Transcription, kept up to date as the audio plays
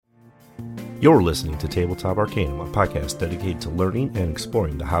You're listening to Tabletop Arcanum, a podcast dedicated to learning and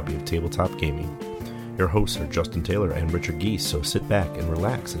exploring the hobby of tabletop gaming. Your hosts are Justin Taylor and Richard Geese, so sit back and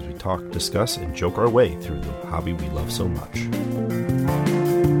relax as we talk, discuss, and joke our way through the hobby we love so much.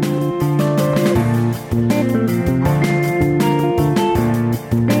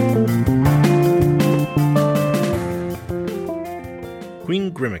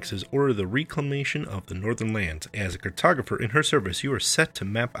 Queen Grimmix has ordered the reclamation of the Northern Lands. As a cartographer in her service, you are set to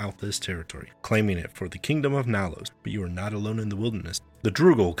map out this territory, claiming it for the Kingdom of Nalos. But you are not alone in the wilderness. The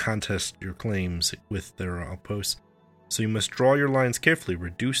Drugel contest your claims with their outposts, so you must draw your lines carefully,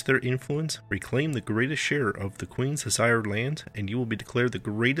 reduce their influence, reclaim the greatest share of the Queen's desired land, and you will be declared the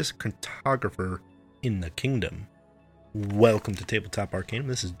greatest cartographer in the kingdom. Welcome to Tabletop Arcanum.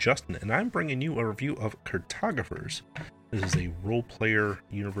 This is Justin, and I'm bringing you a review of Cartographers. This is a role-player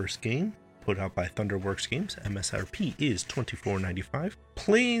universe game put out by Thunderworks Games. MSRP is $24.95.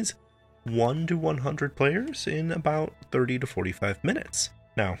 Plays 1 to 100 players in about 30 to 45 minutes.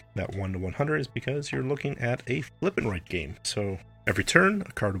 Now, that 1 to 100 is because you're looking at a flip and write game. So every turn,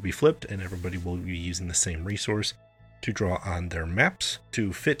 a card will be flipped, and everybody will be using the same resource to draw on their maps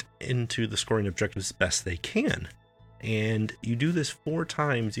to fit into the scoring objectives as best they can. And you do this 4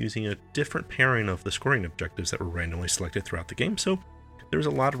 times using a different pairing of the scoring objectives that were randomly selected throughout the game. So there's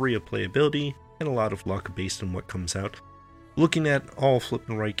a lot of replayability and a lot of luck based on what comes out. Looking at all flip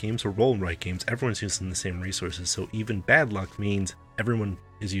and write games or roll and write games, everyone's using the same resources. So even bad luck means everyone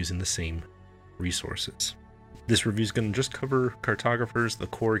is using the same resources. This review is going to just cover Cartographers, the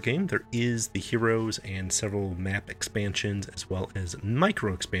core game. There is the heroes and several map expansions as well as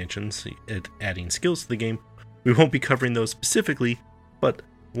micro expansions adding skills to the game. We won't be covering those specifically, but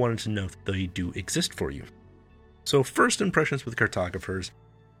wanted to note that they do exist for you. So first impressions with Cartographers,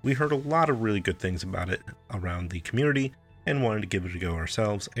 we heard a lot of really good things about it around the community and wanted to give it a go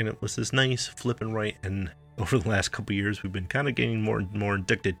ourselves, and it was this nice flip and write, and over the last couple years we've been kind of getting more and more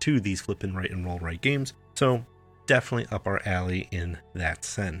addicted to these flip and write and roll write games, so definitely up our alley in that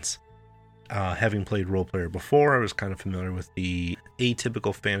sense. Having played role player before, I was kind of familiar with the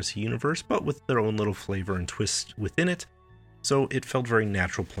atypical fantasy universe, but with their own little flavor and twist within it. So it felt very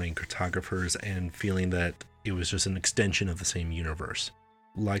natural playing Cartographers and feeling that it was just an extension of the same universe.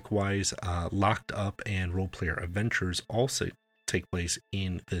 Likewise, Locked Up and Role Player Adventures also take place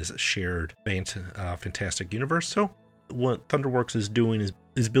in this shared fantastic universe. So what Thunderworks is doing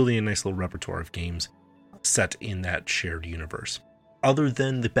is building a nice little repertoire of games set in that shared universe. Other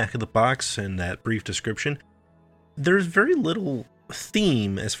than the back of the box and that brief description, there's very little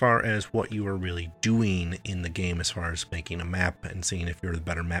theme as far as what you are really doing in the game as far as making a map and seeing if you're the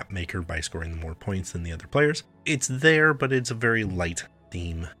better map maker by scoring more points than the other players. It's there, but it's a very light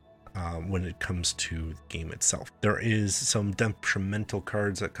theme when it comes to the game itself. There is some detrimental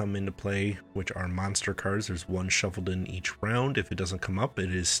cards that come into play, which are monster cards. There's one shuffled in each round. If it doesn't come up,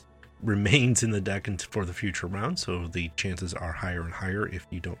 it remains in the deck for the future round, so the chances are higher and higher if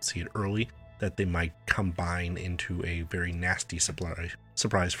you don't see it early that they might combine into a very nasty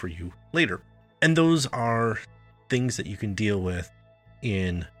surprise for you later. And those are things that you can deal with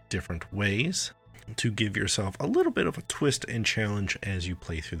in different ways to give yourself a little bit of a twist and challenge as you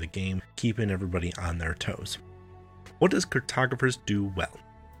play through the game, keeping everybody on their toes. What does Cartographers do well?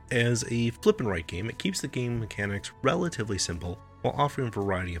 As a flip and write game, it keeps the game mechanics relatively simple while offering a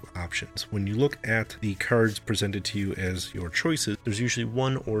variety of options. When you look at the cards presented to you as your choices, there's usually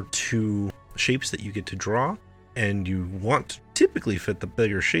 1 or 2 shapes that you get to draw, and you want to typically fit the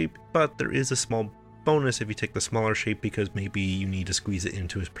bigger shape, but there is a small bonus if you take the smaller shape because maybe you need to squeeze it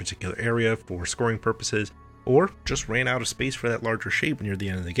into a particular area for scoring purposes, or just ran out of space for that larger shape near the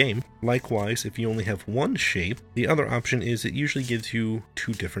end of the game. Likewise, if you only have 1 shape, the other option is it usually gives you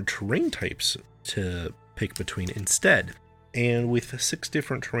 2 different terrain types to pick between instead. And with 6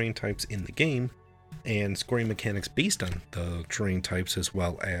 different terrain types in the game, and scoring mechanics based on the terrain types as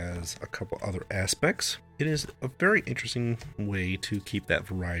well as a couple other aspects, it is a very interesting way to keep that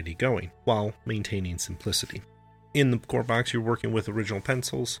variety going while maintaining simplicity. In the core box, you're working with original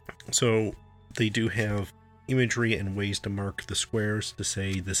pencils, so they do have imagery and ways to mark the squares to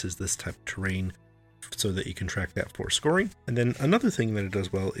say this is this type of terrain so that you can track that for scoring. And then another thing that it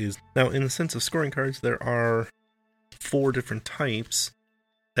does well is, now in the sense of scoring cards, there are 4 different types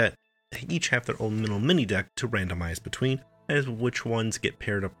that each have their own little mini deck to randomize between, as which ones get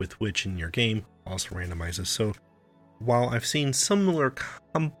paired up with which in your game also randomizes. So while I've seen similar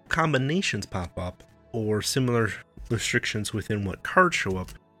combinations pop up or similar restrictions within what cards show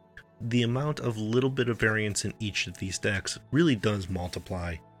up, the amount of little bit of variance in each of these decks really does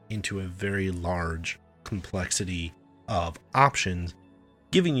multiply into a very large complexity of options,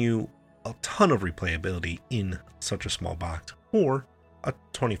 giving you a ton of replayability in such a small box for a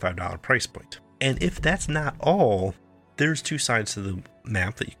 $25 price point. And if that's not all, there's two sides to the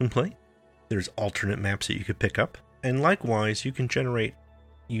map that you can play. There's alternate maps that you could pick up, and likewise, you can generate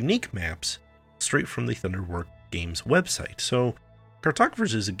unique maps straight from the Thunderworks Games website. So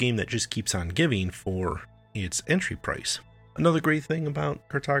Cartographers is a game that just keeps on giving for its entry price. Another great thing about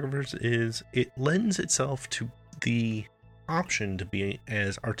Cartographers is it lends itself to the option to be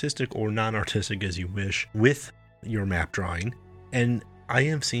as artistic or non-artistic as you wish with your map drawing, and I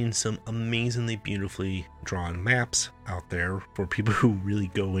have seen some amazingly beautifully drawn maps out there for people who really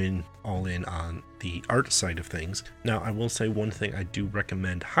go in all in on the art side of things. Now, I will say one thing I do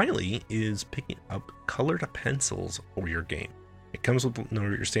recommend highly is picking up colored pencils for your game. It comes with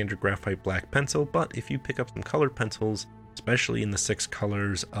your standard graphite black pencil, but if you pick up some colored pencils, especially in the 6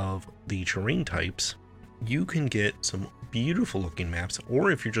 colors of the terrain types, you can get some beautiful looking maps.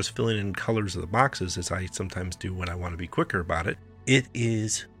 Or if you're just filling in colors of the boxes, as I sometimes do when I want to be quicker about it, it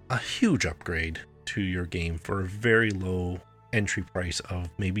is a huge upgrade to your game for a very low entry price of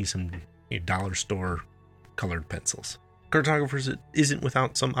maybe some dollar store colored pencils. Cartographers isn't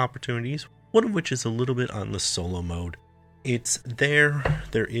without some opportunities, one of which is a little bit on the solo mode. It's there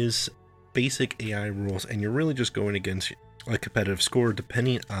is basic AI rules, and you're really just going against a competitive score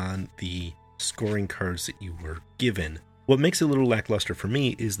depending on the scoring cards that you were given. What makes it a little lackluster for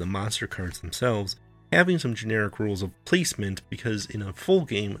me is the monster cards themselves having some generic rules of placement, because in a full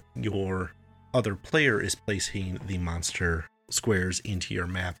game, your other player is placing the monster squares into your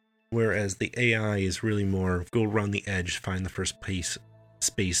map, whereas the AI is really more go around the edge, find the first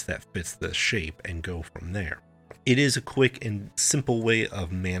space that fits the shape, and go from there. It is a quick and simple way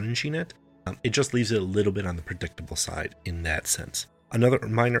of managing it. It just leaves it a little bit on the predictable side in that sense. Another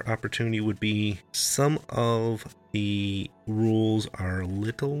minor opportunity would be some of the rules are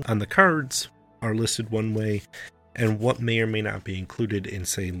little on the cards are listed one way, and what may or may not be included in,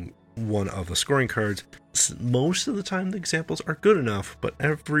 say, one of the scoring cards. Most of the time the examples are good enough, but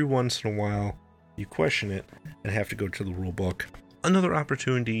every once in a while you question it and have to go to the rule book. Another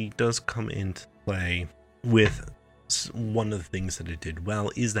opportunity does come into play with one of the things that it did well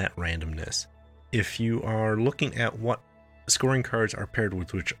is that randomness. If you are looking at what scoring cards are paired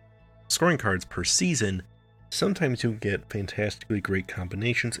with which scoring cards per season, sometimes you'll get fantastically great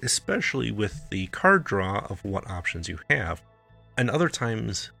combinations, especially with the card draw of what options you have. And other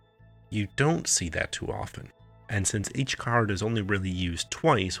times, you don't see that too often. And since each card is only really used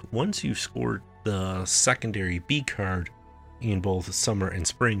twice, once you've scored the secondary B card in both summer and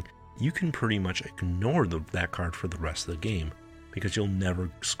spring, you can pretty much ignore that card for the rest of the game, because you'll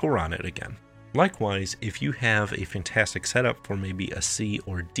never score on it again. Likewise, if you have a fantastic setup for maybe a C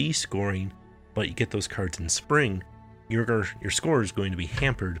or D scoring, but you get those cards in spring, your score is going to be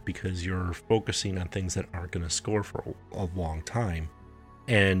hampered because you're focusing on things that aren't going to score for a long time,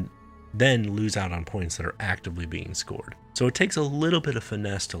 and then lose out on points that are actively being scored. So it takes a little bit of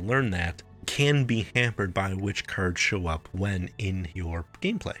finesse to learn that, can be hampered by which cards show up when in your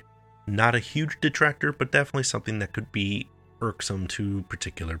gameplay. Not a huge detractor, but definitely something that could be irksome to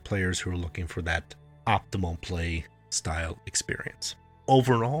particular players who are looking for that optimal play style experience.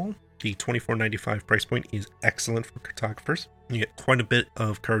 Overall, the $24.95 price point is excellent for Cartographers. You get quite a bit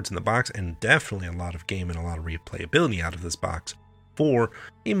of cards in the box, and definitely a lot of game and a lot of replayability out of this box for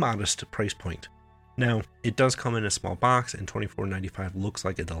a modest price point. Now, it does come in a small box, and $24.95 looks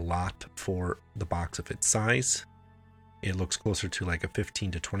like it's a lot for the box of its size. It looks closer to like a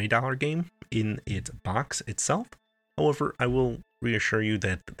 $15 to $20 game in its box itself. However, I will reassure you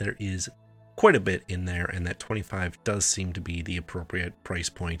that there is quite a bit in there, and that $25 does seem to be the appropriate price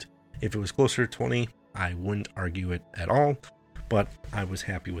point. If it was closer to $20, I wouldn't argue it at all, but I was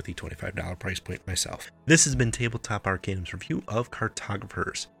happy with the $25 price point myself. This has been Tabletop Arcanum's review of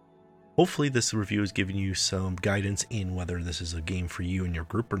Cartographers. Hopefully this review has given you some guidance in whether this is a game for you and your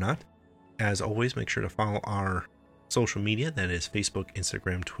group or not. As always, make sure to follow our social media, that is Facebook,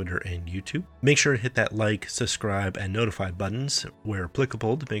 Instagram, Twitter, and YouTube. Make sure to hit that like, subscribe, and notify buttons where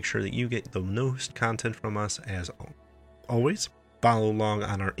applicable to make sure that you get the newest content from us as always. Follow along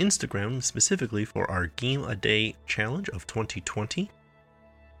on our Instagram specifically for our Game a Day Challenge of 2020.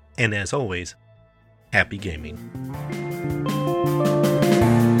 And as always, happy gaming.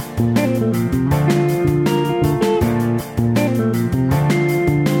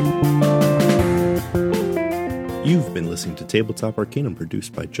 You've been listening to Tabletop Arcanum,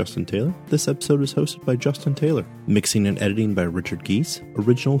 produced by Justin Taylor. This episode is hosted by Justin Taylor. Mixing and editing by Richard Geese.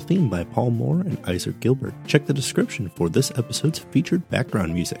 Original theme by Paul Moore and Isaac Gilbert. Check the description for this episode's featured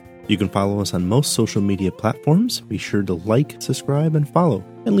background music. You can follow us on most social media platforms. Be sure to like, subscribe, and follow,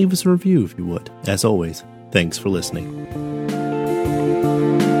 and leave us a review if you would. As always, thanks for listening.